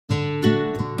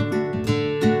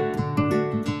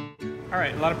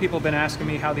Alright, a lot of people have been asking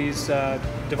me how these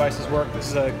devices work. This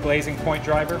is a glazing point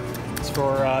driver. It's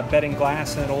for bedding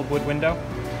glass in an old wood window.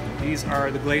 These are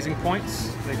the glazing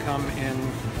points. They come in,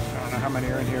 I don't know how many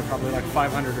are in here, probably like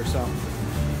 500 or so.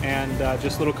 And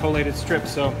just little collated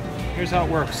strips. So here's how it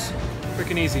works.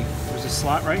 Quick and easy. There's a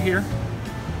slot right here.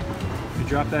 You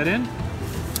drop that in,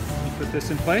 you put this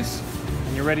in place,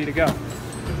 and you're ready to go.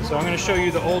 So I'm going to show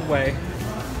you the old way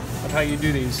of how you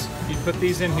do these. You put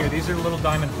these in here. These are little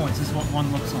diamond points. This is what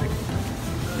one looks like.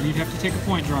 And you'd have to take a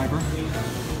point driver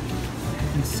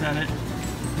and set it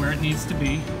where it needs to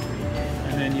be.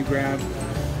 And then you grab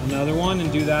another one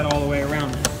and do that all the way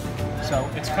around. So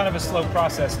it's kind of a slow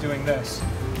process doing this.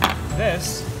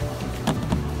 This,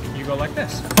 you go like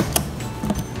this.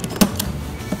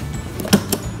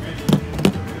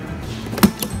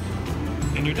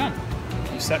 And you're done.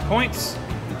 You set points.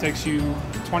 It takes you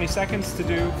 20 seconds to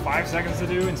do, 5 seconds to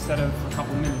do, instead of a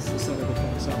couple minutes to set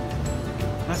everything. So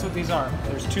that's what these are.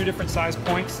 There's two different size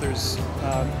points. There's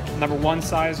number 1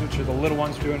 size, which are the little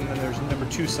ones we're doing, and then there's number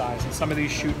 2 size. And some of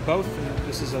these shoot both, and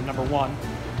this is a number 1,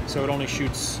 so it only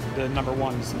shoots the number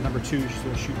 1s. The number 2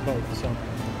 will shoot both. So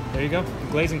there you go,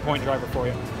 a glazing point driver for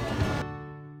you.